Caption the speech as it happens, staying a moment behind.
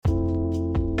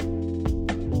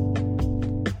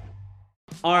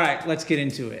All right, let's get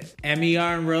into it.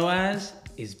 MER and ROAS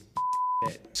is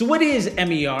So what is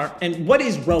MER and what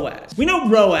is ROAS? We know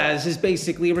ROAS is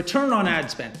basically a return on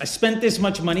ad spend. I spent this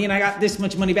much money and I got this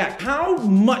much money back. How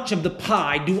much of the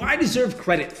pie do I deserve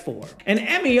credit for? And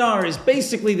MER is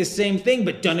basically the same thing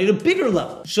but done at a bigger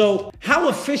level. So how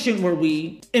efficient were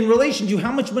we in relation to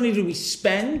how much money did we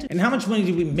spend and how much money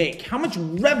did we make? How much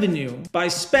revenue by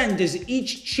spend does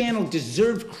each channel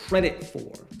deserve credit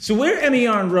for? So where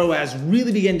MER and ROAS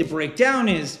really begin to break down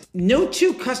is no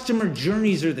two customer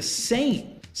journeys are the same.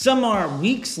 Some are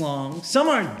weeks long, some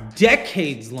are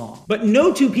decades long, but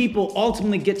no two people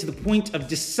ultimately get to the point of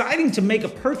deciding to make a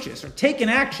purchase or take an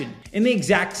action in the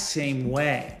exact same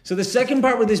way. So the second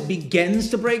part where this begins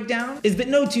to break down is that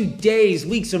no 2 days,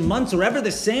 weeks, or months are ever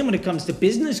the same when it comes to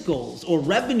business goals or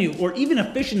revenue or even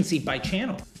efficiency by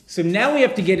channel. So now we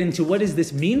have to get into what does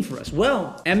this mean for us?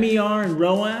 Well, MER and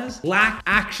ROAS lack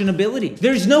actionability.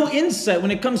 There's no insight when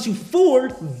it comes to 4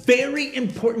 very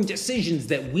important decisions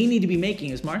that we need to be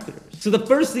making as marketers. So the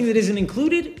first thing that isn't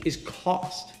included is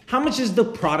cost. How much does the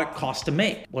product cost to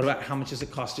make? What about how much does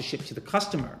it cost to ship to the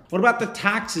customer? What about the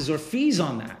taxes or fees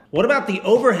on that? What about the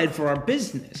overhead for our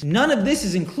business? None of this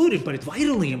is included, but it's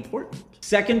vitally important.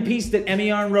 Second piece that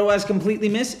MER and ROAS completely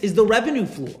miss is the revenue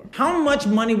floor. How much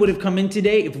money would have come in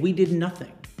today if we did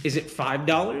nothing? Is it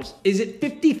 $5? Is it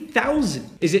 $50,000?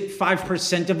 Is it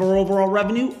 5% of our overall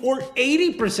revenue or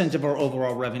 80% of our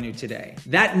overall revenue today?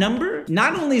 That number,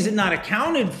 not only is it not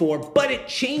accounted for, but it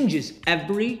changes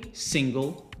every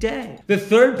single day. The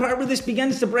third part where this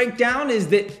begins to break down is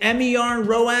that MER and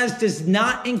ROAS does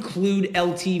not include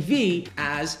LTV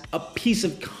as a piece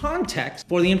of context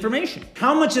for the information.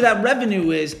 How much of that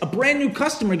revenue is a brand new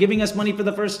customer giving us money for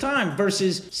the first time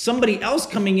versus somebody else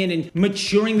coming in and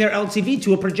maturing their LTV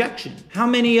to a projection? How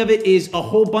many of it is a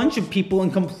whole bunch of people in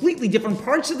completely different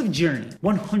parts of the journey?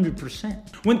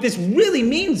 100%. What this really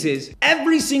means is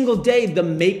every single day, the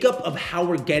makeup of how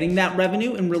we're getting that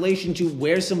revenue in relation to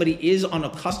where somebody is on a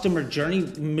customer journey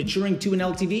maturing to an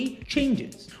LTV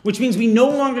changes, which means we no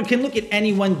longer can look at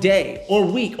any one day or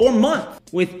week or month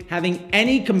with having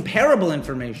any comparable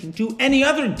information to any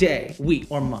other day, week,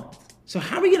 or month. So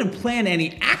how are we going to plan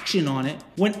any action on it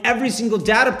when every single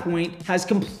data point has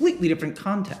completely different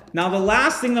context? Now, the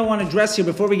last thing I want to address here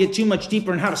before we get too much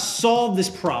deeper in how to solve this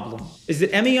problem is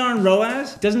that MER and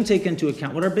ROAS doesn't take into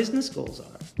account what our business goals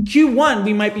are. Q1,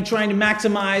 we might be trying to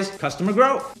maximize customer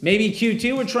growth. Maybe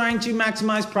Q2, we're trying to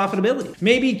maximize profitability.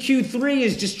 Maybe Q3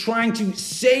 is just trying to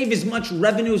save as much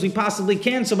revenue as we possibly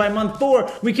can. So by month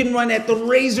 4, we can run at the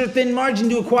razor thin margin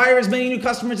to acquire as many new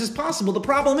customers as possible. The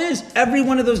problem is every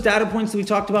one of those data points that we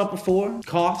talked about before,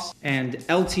 cost and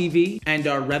LTV and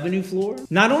our revenue floor,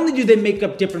 not only do they make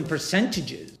up different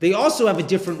percentages, they also have a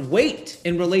different weight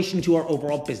in relation to our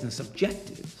overall business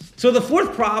objectives. So the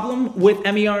fourth problem with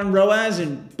MER and ROAS,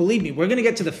 and believe me, we're going to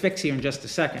get to the fix here in just a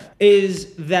second,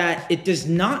 is that it does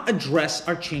not address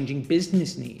our changing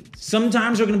business needs.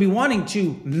 Sometimes we're going to be wanting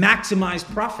to maximize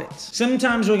profits.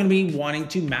 Sometimes we're going to be wanting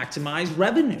to maximize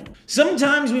revenue.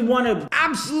 Sometimes we want to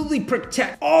absolutely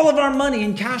protect all of our money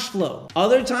and cash flow.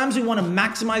 Other times we want to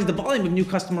maximize the volume of new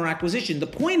customer acquisition. The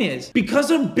point is,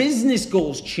 because our business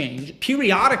goals change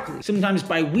periodically, sometimes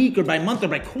by week or by month or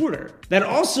by quarter, that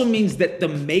also means that the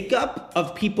makeup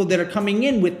of people that are coming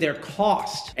in with their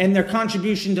cost and their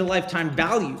contribution to lifetime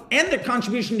value and their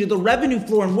contribution to the revenue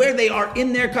floor and where they are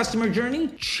in their customer journey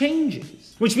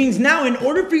changes. Which means now in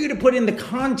order for you to put in the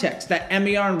context, that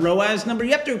MER and ROAS number,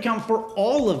 you have to account for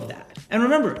all of that. And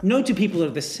remember, no two people are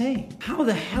the same. How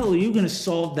the hell are you going to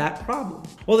solve that problem?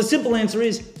 Well, the simple answer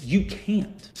is you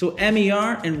can't. So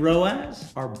MER and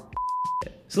ROAS are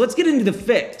So let's get into the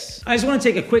fix. I just want to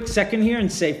take a quick second here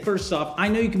and say, first off, I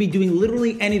know you could be doing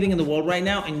literally anything in the world right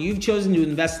now, and you've chosen to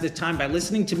invest the time by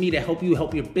listening to me to help you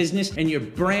help your business and your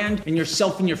brand and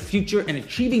yourself and your future and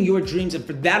achieving your dreams. And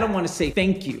for that, I want to say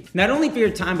thank you. Not only for your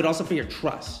time, but also for your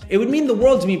trust. It would mean the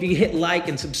world to me if you could hit like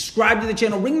and subscribe to the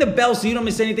channel, ring the bell so you don't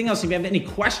miss anything else. If you have any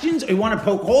questions or you want to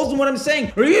poke holes in what I'm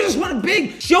saying, or you just want a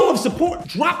big show of support,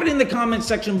 drop it in the comment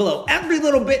section below. Every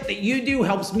little bit that you do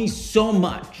helps me so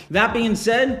much. That being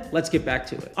said, let's get back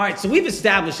to it. All right, so we've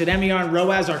established that MER and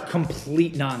ROAS are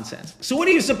complete nonsense. So what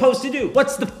are you supposed to do?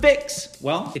 What's the fix?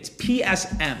 Well, it's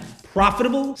PSM,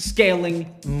 Profitable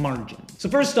Scaling Margin. So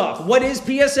first off, what is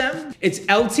PSM? It's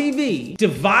LTV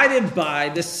divided by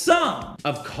the sum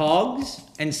of COGS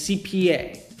and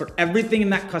CPA for everything in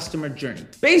that customer journey.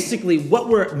 Basically, what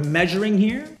we're measuring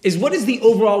here is what is the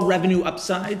overall revenue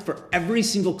upside for every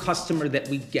single customer that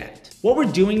we get. What we're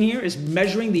doing here is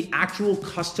measuring the actual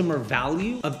customer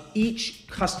value of each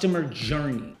customer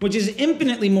journey, which is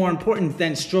infinitely more important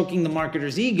than stroking the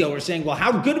marketer's ego or saying, well,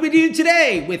 how good did we do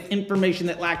today with information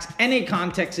that lacks any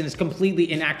context and is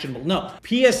completely inactionable. No,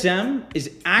 PSM is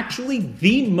actually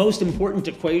the most important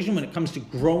equation when it comes to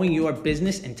growing your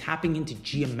business and tapping into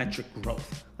geometric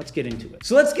growth. Let's get into it.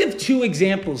 So let's give 2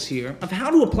 examples here of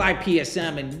how to apply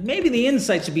PSM, and maybe the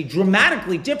insights would be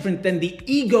dramatically different than the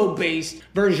ego-based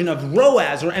version of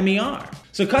ROAS or MER.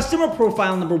 So customer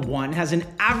profile number 1 has an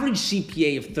average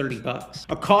CPA of $30,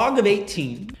 a COG of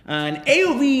 18, an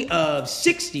AOV of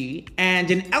 60, and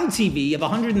an LTV of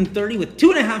 130 with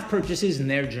 2.5 purchases in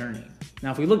their journey. Now,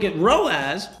 if we look at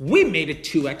ROAS, we made a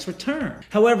 2x return.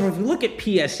 However, if we look at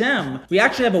PSM, we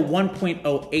actually have a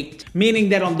 1.08, meaning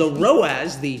that on the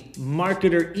ROAS, the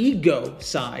marketer ego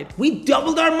side, we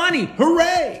doubled our money,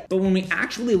 hooray! But when we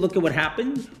actually look at what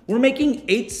happened, we're making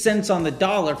 8 cents on the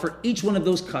dollar for each one of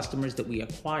those customers that we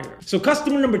acquire. So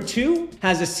customer number 2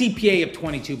 has a CPA of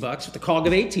 $22 with a COG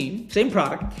of 18, same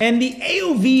product, and the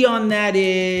AOV on that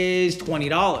is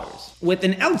 $20. With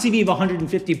an LTV of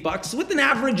 $150 with an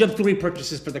average of 3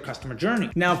 purchases for the customer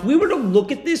journey. Now, if we were to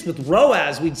look at this with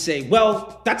ROAS, we'd say,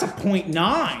 well, that's a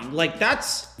 0.9. Like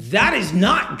that is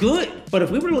not good. But if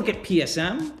we were to look at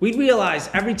PSM, we'd realize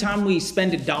every time we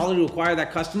spend $1 to acquire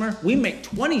that customer, we make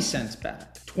 20 cents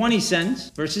back. 20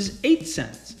 cents versus 8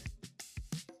 cents.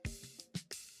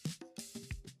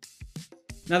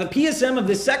 Now the PSM of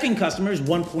this second customer is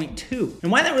 1.2.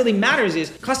 And why that really matters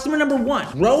is customer number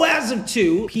 1, ROAS of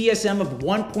 2, PSM of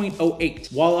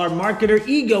 1.08. While our marketer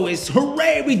ego is,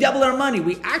 hooray, we doubled our money.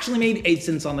 We actually made 8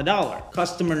 cents on the dollar.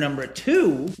 Customer number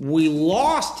 2, we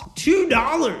lost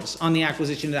 $2 on the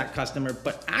acquisition of that customer,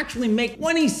 but actually make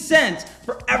 20 cents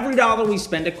for every dollar we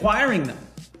spend acquiring them.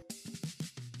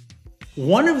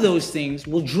 One of those things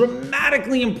will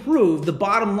dramatically improve the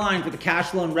bottom line for the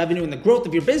cash flow and revenue and the growth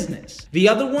of your business. The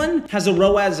other one has a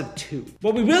ROAS of 2.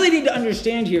 What we really need to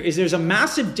understand here is there's a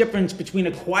massive difference between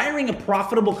acquiring a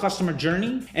profitable customer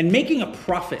journey and making a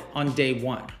profit on day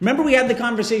 1. Remember we had the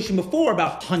conversation before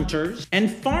about hunters and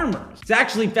farmers. It's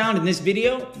actually found in this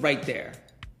video right there.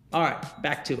 All right,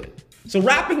 back to it. So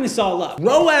wrapping this all up,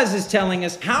 ROAS is telling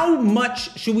us how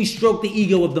much should we stroke the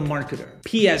ego of the marketer.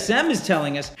 PSM is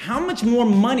telling us how much more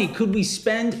money could we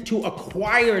spend to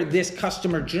acquire this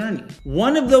customer journey.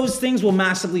 One of those things will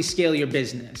massively scale your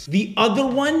business. The other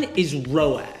one is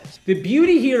ROAS. The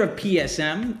beauty here of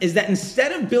PSM is that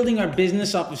instead of building our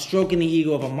business off of stroking the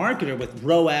ego of a marketer with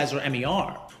ROAS or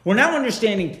MER, we're now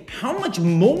understanding how much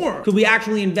more could we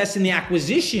actually invest in the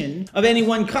acquisition of any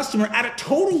one customer at a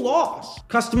total loss.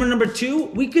 Customer number 2,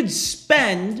 we could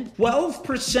spend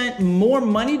 12% more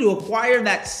money to acquire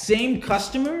that same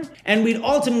customer, and we'd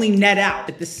ultimately net out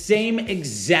at the same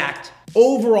exact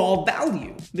overall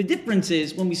value. The difference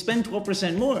is when we spend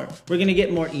 12% more, we're gonna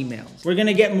get more emails. We're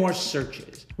gonna get more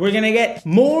searches. We're gonna get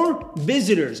more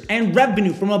visitors and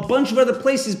revenue from a bunch of other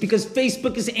places because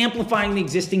Facebook is amplifying the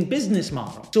existing business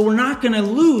model. So we're not gonna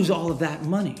lose all of that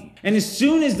money. And as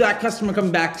soon as that customer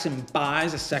comes back and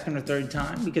buys a second or third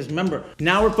time, because remember,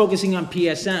 now we're focusing on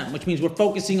PSM, which means we're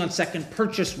focusing on second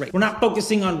purchase rate. We're not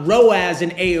focusing on ROAS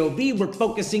and AOV, we're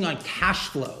focusing on cash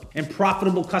flow and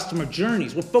profitable customer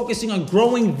journeys. We're focusing on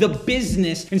growing the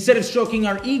business instead of stroking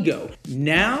our ego.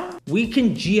 Now we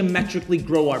can geometrically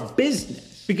grow our business.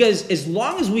 Because as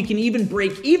long as we can even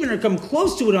break even or come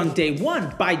close to it on day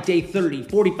 1, by day 30,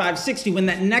 45, 60, when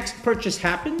that next purchase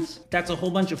happens, that's a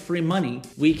whole bunch of free money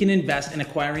we can invest in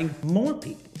acquiring more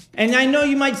people. And I know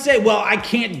you might say, well, I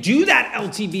can't do that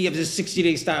LTV of this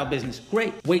 60-day style business.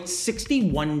 Great, wait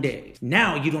 61 days.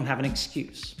 Now you don't have an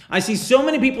excuse. I see so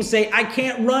many people say, I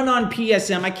can't run on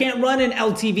PSM, I can't run an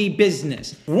LTV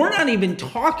business. We're not even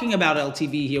talking about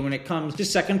LTV here when it comes to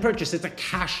second purchase. It's a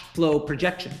cash flow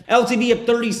projection. LTV of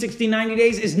 30, 60, 90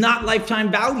 days is not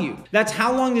lifetime value. That's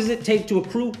how long does it take to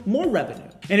accrue more revenue.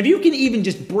 And if you can even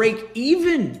just break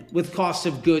even with costs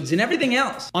of goods and everything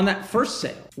else on that first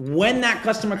sale, when that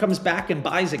customer comes back and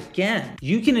buys again,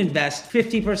 you can invest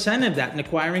 50% of that in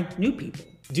acquiring new people.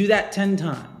 Do that 10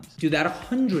 times. Do that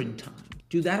 100 times.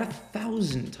 Do that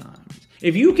 1,000 times.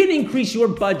 If you can increase your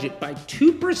budget by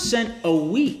 2% a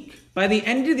week, by the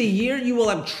end of the year, you will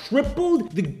have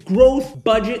tripled the growth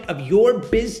budget of your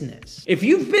business. If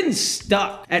you've been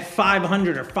stuck at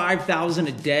 500 or 5,000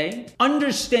 a day,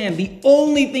 understand the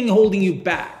only thing holding you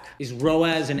back is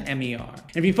ROAS and MER.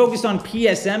 And if you focused on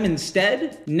PSM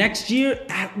instead, next year,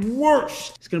 at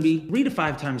worst, it's gonna be 3 to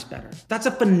 5 times better. That's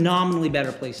a phenomenally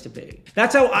better place to be.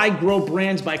 That's how I grow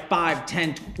brands by 5,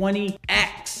 10,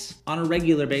 20x on a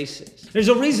regular basis. There's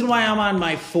a reason why I'm on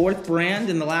my 4th brand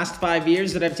in the last 5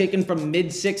 years that I've taken from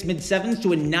mid-6, mid-7s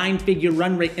to a 9-figure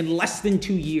run rate in less than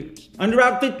 2 years. Under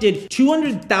Outfit did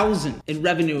 $200,000 in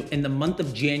revenue in the month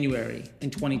of January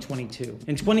in 2022.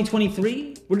 In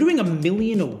 2023, we're doing $1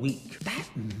 million a week. That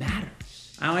matters.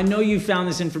 Now, I know you found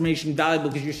this information valuable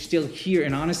because you're still here,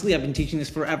 and honestly, I've been teaching this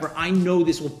forever. I know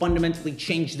this will fundamentally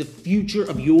change the future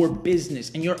of your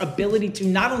business and your ability to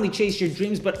not only chase your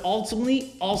dreams, but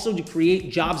ultimately also to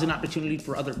create jobs and opportunity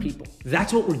for other people.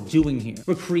 That's what we're doing here.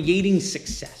 We're creating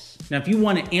success. Now, if you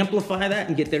want to amplify that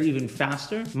and get there even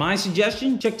faster, my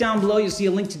suggestion, check down below, you'll see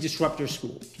a link to Disruptor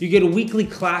School. You get a weekly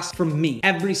class from me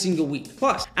every single week,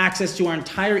 plus access to our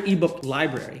entire ebook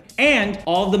library and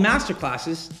all of the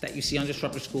masterclasses that you see on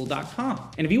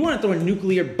disruptorschool.com. And if you want to throw a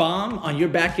nuclear bomb on your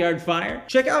backyard fire,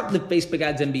 check out the Facebook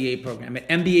Ads MBA program at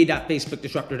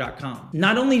mba.facebookdisruptor.com.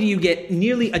 Not only do you get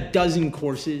nearly a dozen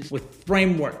courses with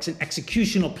frameworks and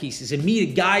executional pieces and me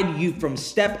to guide you from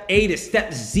step A to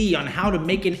step Z on how to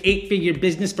make an 8-figure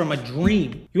business from a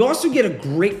dream. You also get a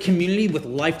great community with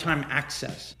lifetime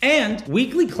access and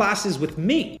weekly classes with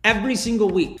me every single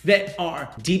week that are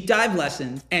deep dive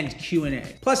lessons and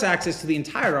Q&A, plus access to the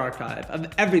entire archive of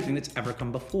everything that's ever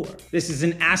come before. This is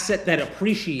an asset that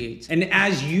appreciates, and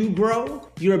as you grow,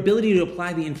 your ability to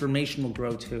apply the information will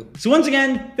grow too. So once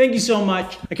again, thank you so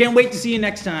much. I can't wait to see you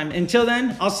next time. Until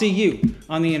then, I'll see you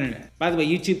on the internet. By the way,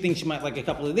 YouTube thinks you might like a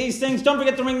couple of these things. Don't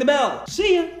forget to ring the bell.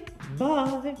 See ya.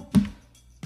 Bye.